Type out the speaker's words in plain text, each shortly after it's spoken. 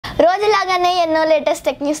రోజులాగానే ఎన్నో latest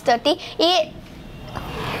tech news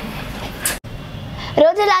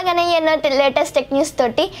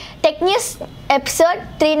తోటి tech news episode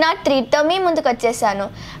 303తో మీ ముందుకు వచ్చేసాను.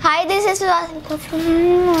 Hi, this is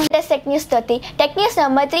latest tech news తోటి టెక్ న్యూస్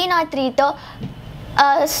నెంబర్ 303తో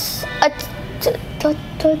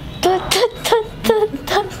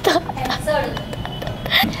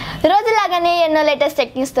రోజులాగానే ఎన్నో లేటెస్ట్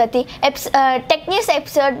టెక్ న్యూస్ తోటి tech news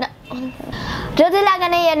episode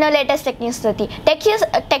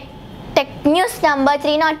tech news number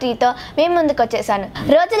 303తో మేము ముందుకు వచ్చేసాను.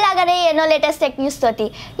 రోజులాగానే ఎన్నో లేటెస్ట్ టెక్ న్యూస్ తోటి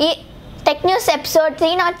ఈ టెక్ న్యూస్ ఎపిసోడ్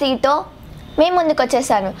 303తో మేము ముందుకు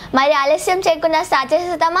వచ్చేసాను. మరి ఆలస్యం చేయకుండా స్టార్ట్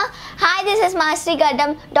చేసేద్దామా? Hi, this is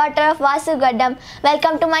Swagartam, daughter of VaasuTechVlogs.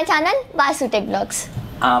 Welcome to my channel VaasuTechVlogs.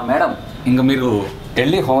 Madam, ఇంకా మీరు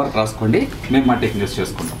వెళ్ళి హోంవర్క్ రాసుకోండి, మేము మా టెక్ న్యూస్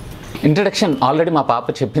చేసుకుంటాం. ఇంట్రడక్షన్ ఆల్రెడీ మా పాప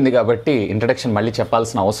చెప్పింది కాబట్టి ఇంట్రడక్షన్ మళ్ళీ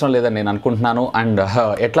చెప్పాల్సిన అవసరం లేదని నేను అనుకుంటున్నాను. అండ్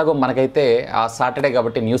ఎట్లాగో మనకైతే ఆ సాటర్డే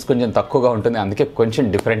కాబట్టి న్యూస్ కొంచెం తక్కువగా ఉంటుంది, అందుకే కొంచెం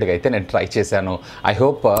డిఫరెంట్గా అయితే నేను ట్రై చేశాను. ఐ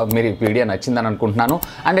హోప్ మీరు ఈ వీడియో నచ్చిందని అనుకుంటున్నాను.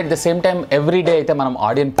 And at the same time everyday అయితే మనం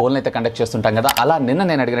ఆడియన్స్ పోల్ని అయితే కండక్ట్ చేస్తుంటాం కదా, అలా నిన్న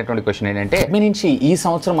నేను అడిగినటువంటి క్వశ్చన్ ఏంటంటే, మీ నుంచి ఈ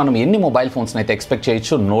సంవత్సరం మనం ఎన్ని మొబైల్ ఫోన్స్ని అయితే ఎక్స్పెక్ట్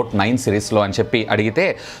చేయొచ్చు Note 9 సిరీస్లో అని చెప్పి అడిగితే,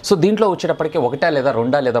 సో దీంట్లో వచ్చేటప్పటికి 1 లేదా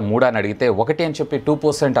 2 లేదా 3 అని అడిగితే 1 అని చెప్పి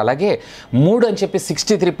 2%, అలాగే 3 అని చెప్పి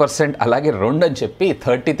 63%, అలాగే 2 అని చెప్పి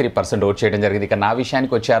 33% ఓట్ చేయడం జరిగింది. ఇక నా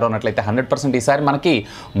విషయానికి వచ్చారు అన్నట్లయితే 100% ఈసారి మనకి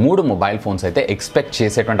 3 మొబైల్ ఫోన్స్ అయితే ఎక్స్పెక్ట్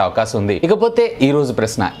చేసేటువంటి అవకాశం ఉంది. ఇకపోతే ఈ రోజు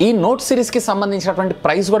ప్రశ్న, ఈ నోట్ సిరీస్కి సంబంధించినటువంటి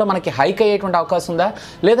ప్రైస్ కూడా మనకి హైక్ అయ్యేటువంటి అవకాశం ఉందా,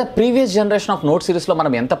 లేదా ప్రీవియస్ జనరేషన్ ఆఫ్ నోట్ సిరీస్లో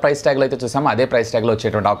మనం ఎంత ప్రైస్ ట్యాగ్లో అయితే చూసామో అదే ప్రైస్ ట్యాగ్లో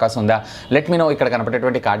వచ్చేటువంటి అవకాశం ఉందా? Let me no. ఇక్కడ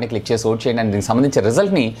కనపడేటువంటి కార్డ్ని క్లిక్ చేసి ఓట్ చేయండి. దీనికి సంబంధించిన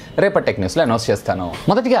రిజల్ట్ని రేపటి టెక్ న్యూస్లో అనౌన్స్ చేస్తాను.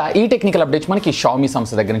 మొదటిగా ఈ టెక్నికల్ అప్డేట్స్ మనకి Xiaomi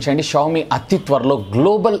సంస్థ దగ్గర నుంచి అండి. Xiaomi అతి త్వరలో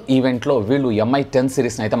గ్లోబల్ ఈవెంట్లో వీళ్ళు Mi 10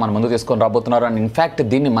 సిరీస్ని అయితే మన ముందు తీసుకొని రాబోతున్నారు. అండ్ ఇన్ఫ్యాక్ట్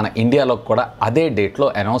దీన్ని మన ఇండియాలో కూడా అదే డేట్లో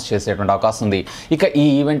అనౌన్స్ చేసేటువంటి అవకాశం ఉంది. ఇక ఈ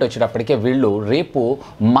ఈవెంట్ వచ్చేటప్పటికే వీళ్ళు రేపు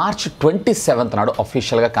మార్చ్ 27 నాడు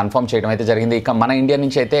అఫీషియల్గా కన్ఫర్మ్ చేయడం అయితే జరిగింది. ఇక మన ఇండియా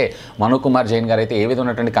నుంచి అయితే మను కుమార్ జైన్ గారు అయితే ఏ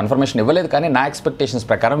విధమైనటువంటి కన్ఫర్మేషన్ ఇవ్వలేదు, కానీ నా ఎక్స్పెక్టేషన్స్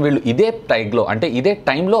ప్రకారం వీళ్ళు ఇదే టైంలో అంటే ఇదే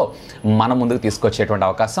టైంలో మన ముందుకు తీసుకొచ్చేటువంటి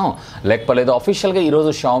అవకాశం లేకపోలేదు. అఫీషియల్గా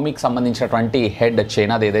ఈరోజు Xiaomiకి సంబంధించినటువంటి హెడ్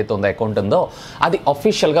చైనాది ఏదైతే ఉందో అకౌంట్ ఉందో అది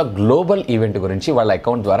అఫీషియల్గా గ్లోబల్ ఈవెంట్ గురించి వాళ్ళ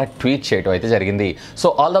అకౌంట్ ద్వారా ట్వీట్ చేయడం అయితే జరిగింది. So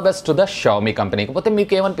all the best to the Xiaomi company. కాకపోతే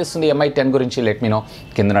మీకు ఏమనిపిస్తుంది Mi 10 గురించి? లెట్ మీ నో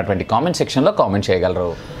కిందనటువంటి కామెంట్ సెక్షన్లో కామెంట్ చేయగలరు.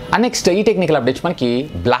 అండ్ నెక్స్ట్ ఈ టెక్నికల్ అప్డేట్స్ మనకి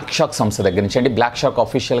బ్లాక్ షాక్ సంస్థ దగ్గర నుంచి అండి. బ్లాక్ షాక్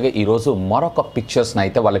అఫీషియల్గా ఈరోజు మరొక పిక్చర్స్ని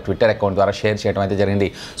అయితే వాళ్ళ ట్విట్టర్ అకౌంట్ ద్వారా షేర్ చేయడం అయితే జరిగింది.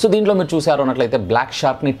 సో దీంట్లో మీరు చూసారు అన్నట్లయితే బ్లాక్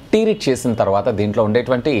షార్క్ని టీరిట్ చేసిన తర్వాత దీంట్లో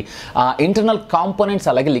ఉండేటువంటి ఇంటర్నల్ కాంపోనెంట్స్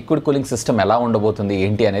అలాగే లిక్విడ్ కూలింగ్ సిస్టమ్ ఎలా ఉండబోతుంది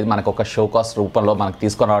ఏంటి అనేది మనకు ఒక షో కాస్ట్ రూపంలో మనకు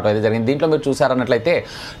తీసుకొని రావడం అయితే జరిగింది. దీంట్లో మీరు చూసారన్నట్లయితే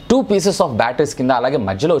 2 పీసెస్ ఆఫ్ బ్యాటరీస్ కింద అలాగే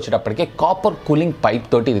మధ్యలో వచ్చేటప్పటికే కాపర్ కూలింగ్ పైప్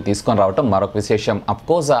తోటి ఇది తీసుకొని రావడం మరొక విశేషం.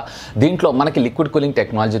 అఫ్కోర్స్ దీంట్లో మనకి లిక్విడ్ కూలింగ్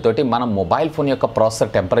టెక్నాలజీ తోటి మనం మొబైల్ ఫోన్ యొక్క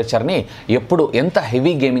ప్రాసెసర్ టెంపరేచర్ని ఎప్పుడు ఎంత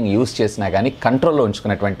హెవీ గేమింగ్ యూస్ చేసినా కానీ కంట్రోల్లో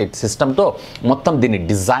ఉంచుకునేటువంటి సిస్టమ్తో మొత్తం దీని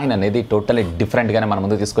డిజైన్ అనేది టోటలీ డిఫరెంట్గానే మన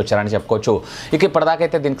ముందు తీసుకొచ్చారని చెప్పుకోవచ్చు. ఇక ఇప్పటిదాకా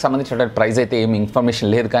అయితే దీనికి సంబంధించినటువంటి ప్రైస్ అయితే ఏమి ఇన్ఫర్మేషన్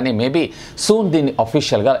లేదు, కానీ మేబీ సూన్ దీన్ని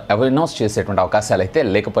అఫీషియల్గా అనౌన్స్ చేసేటువంటి అవకాశాలు అయితే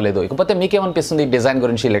లేకపోలేదు. ఇకపోతే మీకేమనిపిస్తుంది డిజైన్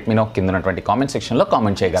గురించి? లెట్ మీ నో కింద ఉన్నటువంటి కామెంట్ సెక్షన్లో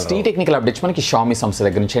కామెంట్ చేయగలరు. ఈ టెక్నికల్ అప్డేట్స్ మనకి Xiaomi సంస్థ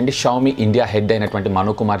దగ్గర నుంచి అండి. Xiaomi ఇండియా హెడ్ అయినటువంటి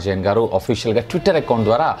మను కుమార్ జైన్ గారు అఫీషియల్గా ట్విట్టర్ అకౌంట్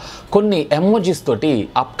ద్వారా కొన్ని ఎమోజీస్ తోటి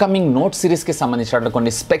అప్కమింగ్ నోట్ సిరీస్కి సంబంధించినటువంటి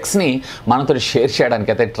కొన్ని స్పెక్స్ని మనతో షేర్ చేయడానికి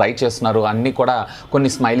అయితే ట్రై చేస్తున్నారు. అన్నీ కూడా కొన్ని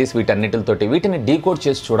స్మైలీస్ వీటన్నిటితోటి వీటిని డీకోడ్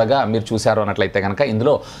చేసి చూడగా మీరు చూసారు అన్నట్లయితే కనుక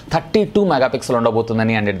ఇందులో 32 మెగాపిక్సెల్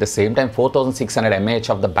ఉండబోతుందని, and at the same time 4600 mAh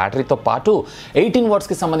of the బ్యాటరీతో పాటు 18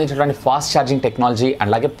 వాట్స్కి సంబంధించినటువంటి ఫాస్ట్ ఛార్జింగ్ టెక్నాలజీ,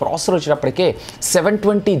 అలాగే ప్రాసెసర్ వచ్చేటప్పటికే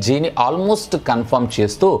 720Gని ఆల్మోస్ట్ కన్ఫర్మ్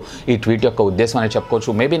చేస్తూ ఈ ట్వీట్ యొక్క ఉద్దేశం అని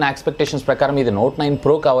చెప్పుకోవచ్చు. మేబీ నా ఎక్స్పెక్టేషన్స్ ప్రకారం ఇది Note 9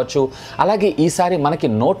 Pro కావచ్చు. అలాగే ఈసారి మనకి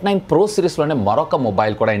Note 9 Pro సిరీస్లోనే మరొక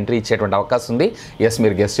మొబైల్ కూడా ఎంట్రీ ఇచ్చేటువంటి అవకాశం ఉంది. ఎస్,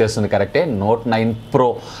 మీరు గెస్ట్ చేస్తుంది కరెక్టే, Note 9 Pro.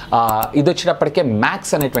 ఇది వచ్చేటప్పటికే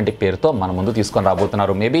మ్యాక్స్ అనేటువంటి పేరుతో మన ముందు తీసుకొని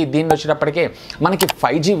రాబోతున్నారు. మేబీ దీన్ని వచ్చేటప్పటికే మనకి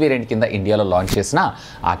 5G వేరియంట్ కింద ఇండియాలో లాంచ్ చేసిన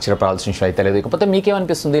ఆశ్చర్యపడాల్సిన విషయం అయితే లేదు. ఇకపోతే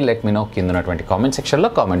మీకేమనిపిస్తుంది? లెట్ మీ నో కింద ఉన్నటువంటి కామెంట్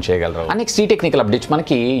సెక్షన్లో కామెంట్ చేయగలరు. నెక్స్ట్ ఈ టెక్నికల్ అప్డేట్స్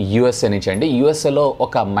మనకి USA నుంచి అండి. USAలో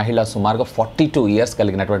ఒక మహిళ సుమారుగా 42 ఇయర్స్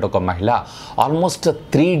కలిగినటువంటి ఒక మహిళ ఆల్మోస్ట్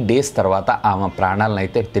 3 డేస్ తర్వాత ఆమె ప్రాణాలను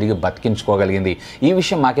అయితే తిరిగి బతికించుకోగలిగింది. ఈ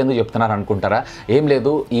విషయం మాకెందుకు చెప్తున్నారు అనుకుంటారా? ఏం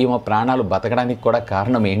లేదు, ఈమె ప్రాణాలు బతకడానికి కూడా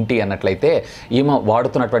కారణం ఏంటి అన్నట్లయితే ఈమె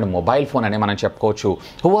వాడుతున్నటువంటి మొబైల్ ఫోన్ అని మనం చెప్పుకోవచ్చు.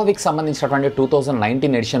 హువావీకి సంబంధించినటువంటి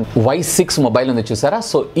 2019 ఎడిషన్ Y6 మొబైల్ ఉంది చూసారా?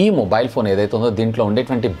 సో ఈ మొబైల్ ఫోన్ ఏదైతే ఉందో దీంట్లో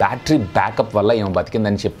ఉండేటువంటి బ్యాటరీ బ్యాకప్ వల్ల ఈమె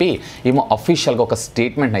బతికిందని చెప్పి ఈమె అఫీషియల్గా ఒక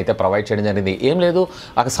స్టేట్మెంట్ అయితే ప్రొవైడ్ చేయడం జరిగింది. ఏం లేదు,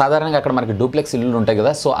 అక్కడ సాధారణంగా అక్కడ మనకి డూప్లెక్స్ ఇల్లులు ఉంటాయి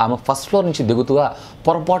కదా, సో ఆమె ఫస్ట్ ఫ్లోర్ నుంచి దిగుతుగా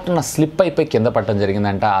పొరపాటున స్లిప్ అయిపోయి కింద పట్టడం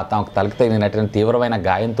జరిగిందంట. తనకు తలకి తగినటువంటి తీవ్రమైన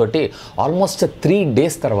గాయంతో ఆల్మోస్ట్ 3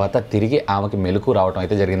 డేస్ తర్వాత తిరిగి ఆమెకి మెలకు రావడం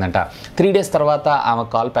అయితే జరిగిందంట. 3 డేస్ తర్వాత ఆమె ఆమె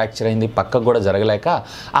కాల్ ఫ్రాక్చర్ అయింది, పక్కకు కూడా జరగలేక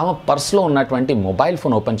ఆమె పర్స్లో ఉన్నటువంటి మొబైల్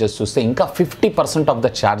ఫోన్ ఓపెన్ చేసి చూస్తే ఇంకా 50% ఆఫ్ ద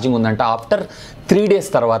ఛార్జింగ్ ఉందంట ఆఫ్టర్ 3 days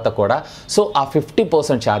తర్వాత కూడా. సో ఆ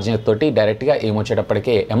 50% ఛార్జింగ్ తోటి డైరెక్ట్గా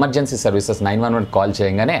ఏమొచ్చేటప్పటికే ఎమర్జెన్సీ సర్వీసెస్ 911 కాల్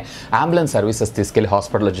చేయగానే అంబులెన్స్ సర్వీసెస్ తీసుకెళ్లి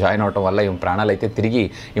హాస్పిటల్లో జాయిన్ అవడం వల్ల ఈమె ప్రాణాలు అయితే తిరిగి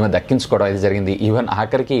ఈమె దక్కించుకోవడం అయితే జరిగింది. ఈవెన్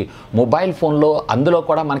ఆఖరికి మొబైల్ ఫోన్లో అందులో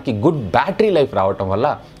కూడా మనకి గుడ్ బ్యాటరీ లైఫ్ రావటం వల్ల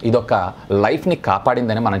ఇదొక లైఫ్ని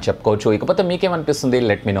కాపాడిందని మనం చెప్పుకోవచ్చు. ఇకపోతే మీకేమనిపిస్తుంది?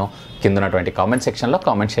 లెట్ మీ నో కింద ఉన్నటువంటి కామెంట్ సెక్షన్లో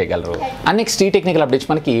కామెంట్ చేయగలరు. అండ్ నెక్స్ట్ ఈ టెక్నికల్ అప్డేట్స్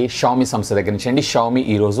మనకి షామీ సంస్థ దగ్గర నుంచి అండి. షామీ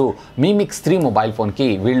ఈరోజు మీమిక్స్ 3 మొబైల్ ఫోన్కి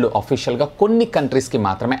వీళ్ళు అఫీషియల్గా కొన్ని కంట్రీస్కి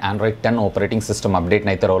మాత్రమే Android 10 ఆపరేటింగ్ సిస్టమ్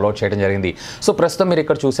అప్డేట్ని అయితే రోల్అవుట్ చేయడం జరిగింది. సో ప్రస్తుతం మీరు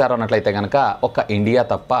ఇక్కడ చూసారు అన్నట్లయితే కనుక ఒక ఇండియా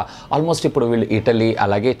తప్ప ఆల్మోస్ట్ ఇప్పుడు వీళ్ళు ఇటలీ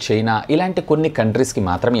అలాగే చైనా ఇలాంటి కొన్ని కంట్రీస్కి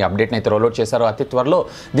మాత్రం ఈ అప్డేట్ని అయితే రోల్అవుట్ చేశారు. అతి త్వరలో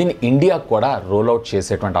దీన్ని ఇండియాకు కూడా రోల్అవుట్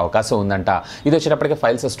చేసేటువంటి అవకాశం ఉందంట. ఇది వచ్చేటప్పటికి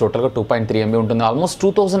ఫైల్స్ టోటల్గా 2.3 MB ఉంటుంది. ఆల్మోస్ట్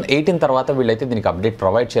 2018 తర్వాత వీళ్ళైతే దీనికి అప్డేట్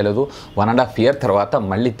ప్రొవైడ్ చేయలేదు. 1.5 year తర్వాత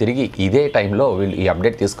మళ్ళీ తిరిగి ఇదే టైంలో వీళ్ళు ఈ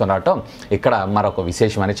అప్డేట్ తీసుకొని రావటం ఇక్కడ మరొక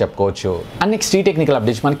విశేషం అని చెప్పుకోవచ్చు. అండ్ నెక్స్ట్ ఈ టెక్నికల్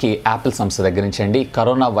అప్డేట్స్ మనకి యాపిల్ సంస్థ దగ్గర నుంచి అండి.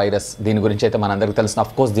 కరోనా వైరస్ దీని గురించి అయితే మనందరికీ తెలిసిన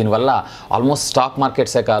ఆఫ్ కోర్స్ దీనివల్ల ఆల్మోస్ట్ స్టాక్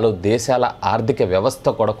మార్కెట్సే కాదు దేశాల ఆర్థిక వ్యవస్థ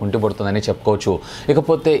కూడా కుంటిపడుతుందని చెప్పుకోవచ్చు.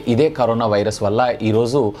 ఇకపోతే ఇదే కరోనా వైరస్ వల్ల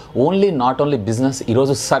ఈరోజు నాట్ ఓన్లీ బిజినెస్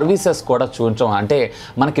ఈరోజు సర్వీసెస్ కూడా చూడటం అంటే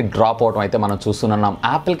మనకి డ్రాప్ అవడం అయితే మనం చూస్తున్నాం.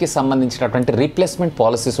 యాపిల్కి సంబంధించినటువంటి రీప్లేస్మెంట్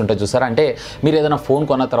పాలసీస్ ఉంటాయి చూసారా, అంటే మీరు ఏదైనా ఫోన్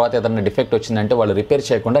కొన్న తర్వాత ఏదైనా డిఫెక్ట్ వచ్చిందంటే వాళ్ళు రిపేర్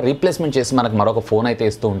చేయకుండా రీప్లేస్మెంట్ చేసి మనకు మరొక ఫోన్ అయితే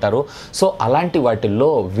ఇస్తూ ఉంటారు. సో అలాంటి వాటిల్లో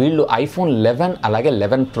వీళ్ళు iPhone 11 అలాగే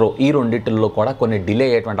 11 Pro ఈ రెండింటిల్లో కూడా కొన్ని డిలే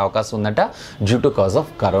అయ్యేటువంటి అవకాశం ఉందంట due to cause of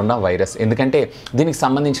corona virus. ఎందుకంటే దీనికి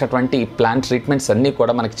సంబంధించినటువంటి ప్లాంట్ ట్రీట్మెంట్స్ అన్నీ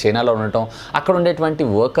కూడా మనకి చైనాలో ఉండటం, అక్కడ ఉండేటువంటి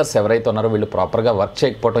వర్కర్స్ ఎవరైతే ఉన్నారో వీళ్ళు ప్రాపర్గా వర్క్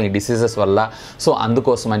చేయకపోవడం ఈ డిసీజెస్ వల్ల. సో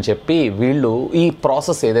అందుకోసం అని చెప్పి వీళ్ళు ఈ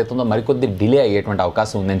ప్రాసెస్ ఏదైతే ఉందో మరికొద్ది డిలే అయ్యేటువంటి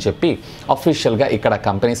అవకాశం ఉందని చెప్పి అఫీషియల్గా ఇక్కడ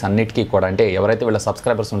కంపెనీస్ అన్నిటికీ కూడా అంటే ఎవరైతే వీళ్ళ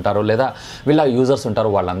సబ్స్క్రైబర్స్ ఉంటారో లేదా వీళ్ళ యూజర్స్ ఉంటారో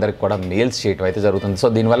వాళ్ళందరికీ కూడా మెయిల్స్ చేయడం అయితే జరుగుతుంది. సో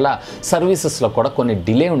దీనివల్ల సర్వీసెస్లో కూడా కొన్ని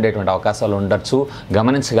డిలే ఉండేటువంటి అవకాశాలు ఉండొచ్చు,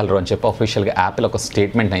 గమనించగలరు అని చెప్పి అఫీషియల్గా యాపిల్ ఒక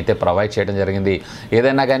స్టేట్మెంట్ అయితే ప్రొవైడ్ చేయడం జరిగింది.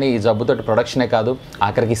 ఏదైనా కానీ ఈ జబ్బుతోటి ప్రొడక్షనే కాదు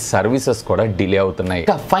ఆఖరికి సర్వీసెస్ కూడా డిలే అవుతున్నాయి.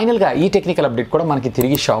 ఇక ఫైనల్గా ఈ టెక్నికల్ అప్డేట్ కూడా మనకి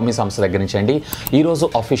తిరిగి షామీ సంస్థ దగ్గర నుంచి అండి. ఈరోజు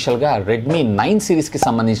అఫీషియల్గా Redmi 9 సిరీస్కి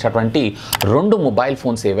సంబంధించినటువంటి 2 మొబైల్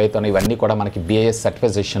ఫోన్స్ ఏవైతే ఉన్నాయో ఇవన్నీ కూడా మనకి BIS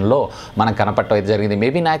సర్టిఫికేషన్లో మనకు కనపడటం అయితే జరిగింది.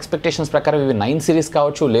 మేబీ నా ఎక్స్పెక్టేషన్స్ ప్రకారం ఇవి 9 సిరీస్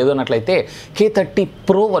కావచ్చు, లేదు అన్నట్లయితే K30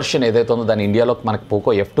 Pro వర్షన్ ఏదైతే ఉందో దాని ఇండియాలో మనకి పోకో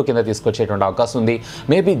F2 కింద తీసుకొచ్చేటువంటి అవకాశం ఉంది.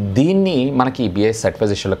 మేబీ దీన్ని మనకి BIS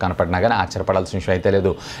సర్టిఫికేషన్లో కనపడినా కానీ ఆశ్చర్యపడాల్సిన విషయం అయితే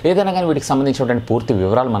లేదు. ఏదైనా కానీ వీటికి సంబంధించినటువంటి పూర్తి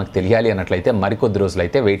వివరాలు మనకు తెలియాలి అన్నట్లయితే మరికొద్ది రోజులు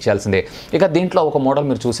అయితే వెయిట్ చేయాల్సిందే. ఇక దీంట్లో ఒక మోడల్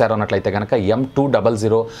మీరు చూసారు అన్నట్లయితే కనుక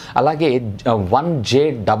M200 అలాగే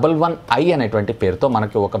 1J11i అనేటువంటి పేరుతో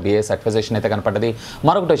మనకి ఒక BIS సర్టిఫికేషన్ అయితే కనపడ్డది.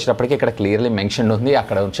 మరొకటి వచ్చేటప్పటికి ఇక్కడ క్లియర్లీ మెన్షన్ ఉంది,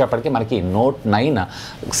 అక్కడ వచ్చేటప్పటికి మనకి Note 9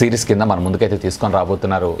 సిరీస్ కింద మన ముందుకైతే తీసుకొని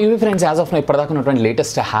రాబోతున్నారు. ఇవి ఫ్రెండ్స్ యాజ్ ఆఫ్ ఇప్పటిదాకా ఉన్నటువంటి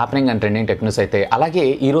latest happening and trending tech news అయితే. అలాగే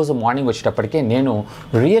ఈరోజు మార్నింగ్ వచ్చేటప్పటికి నేను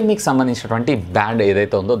రియల్మీకి సంబంధించినటువంటి బ్యాండ్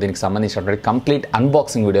ఏదైతే ఉందో దీనికి సంబంధించినటువంటి కంప్లీట్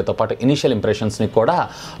అన్బాక్సింగ్ వీడియోతో పాటు ఇనిషియల్ ఇంప్రెషన్స్ని కూడా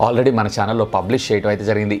ఆల్రెడీ మన ఛానల్లో పబ్లిష్ చేయడం అయితే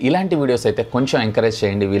జరిగింది. ఇలాంటి వీడియోస్ అయితే కొంచెం ఎంకరేజ్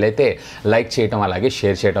చేయండి, వీలైతే లైక్ చేయడం అలాగే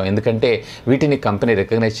షేర్ చేయడం, ఎందుకంటే వీటిని కంపెనీ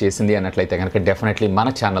రికగ్నైజ్ చేసింది అన్నట్లయితే కనుక డెఫినెట్లీ మన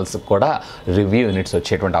ఛానల్స్ కూడా రివ్యూ యూనిట్స్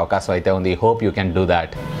వచ్చేటువంటి అవకాశం అయితే ఉంది. Hope you can do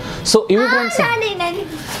that. So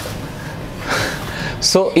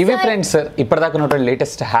ఇవి ఫ్రెండ్స్ ఇప్పటిదాకా ఉన్నటువంటి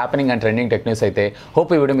latest happening and trending tech news అయితే.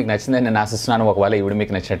 హోప్ ఈ వీడియో మీకు నచ్చిందని నేను ఆశిస్తున్నాను. ఒకవేళ ఈ వీడియో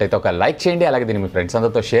మీకు నచ్చినట్టయితే ఒక లైక్ చేయండి, అలాగే దీన్ని మీ ఫ్రెండ్స్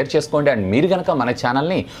అందరితో షేర్ చేసుకోండి. అండ్ మీరు కనుక మన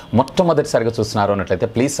ఛానల్ని మొట్టమొదటిసారిగా చూస్తున్నారు అన్నట్లయితే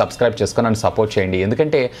ప్లీజ్ సబ్స్క్రైబ్ చేసుకొని నన్ను సపోర్ట్ చేయండి,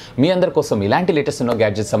 ఎందుకంటే మీ అందరి కోసం ఇలాంటి లేటెస్ట్ ఎన్నో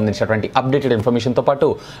గ్యాడ్జెట్స్ సంబంధించినటువంటి అప్డేటెడ్ ఇన్ఫర్మేషన్తో పాటు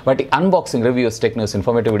వాటి unboxing reviews tech news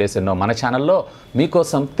informative videos ఎన్నో మన ఛానల్లో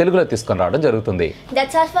మీకోసం తెలుగులో తీసుకొని రావడం జరుగుతుంది.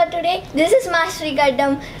 That's all for today. This is Sarikotha,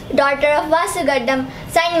 daughter of VaasuTechVlogs,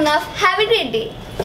 signing off. Have a great day.